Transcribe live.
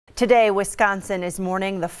Today, Wisconsin is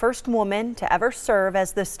mourning the first woman to ever serve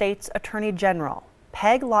as the state's attorney general.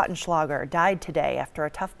 Peg Lautenschlager died today after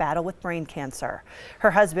a tough battle with brain cancer.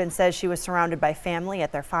 Her husband says she was surrounded by family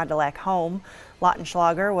at their Fond du Lac home.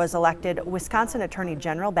 Lautenschlager was elected Wisconsin Attorney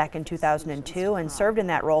General back in 2002 and served in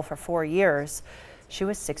that role for 4 years. She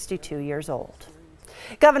was 62 years old.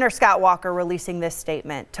 Governor Scott Walker releasing this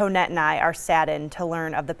statement. Tonette and I are saddened to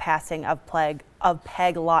learn of the passing of Peg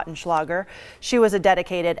Lautenschlager. She was a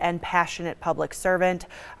dedicated and passionate public servant.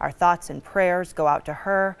 Our thoughts and prayers go out to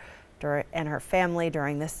her and her family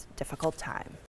during this difficult time.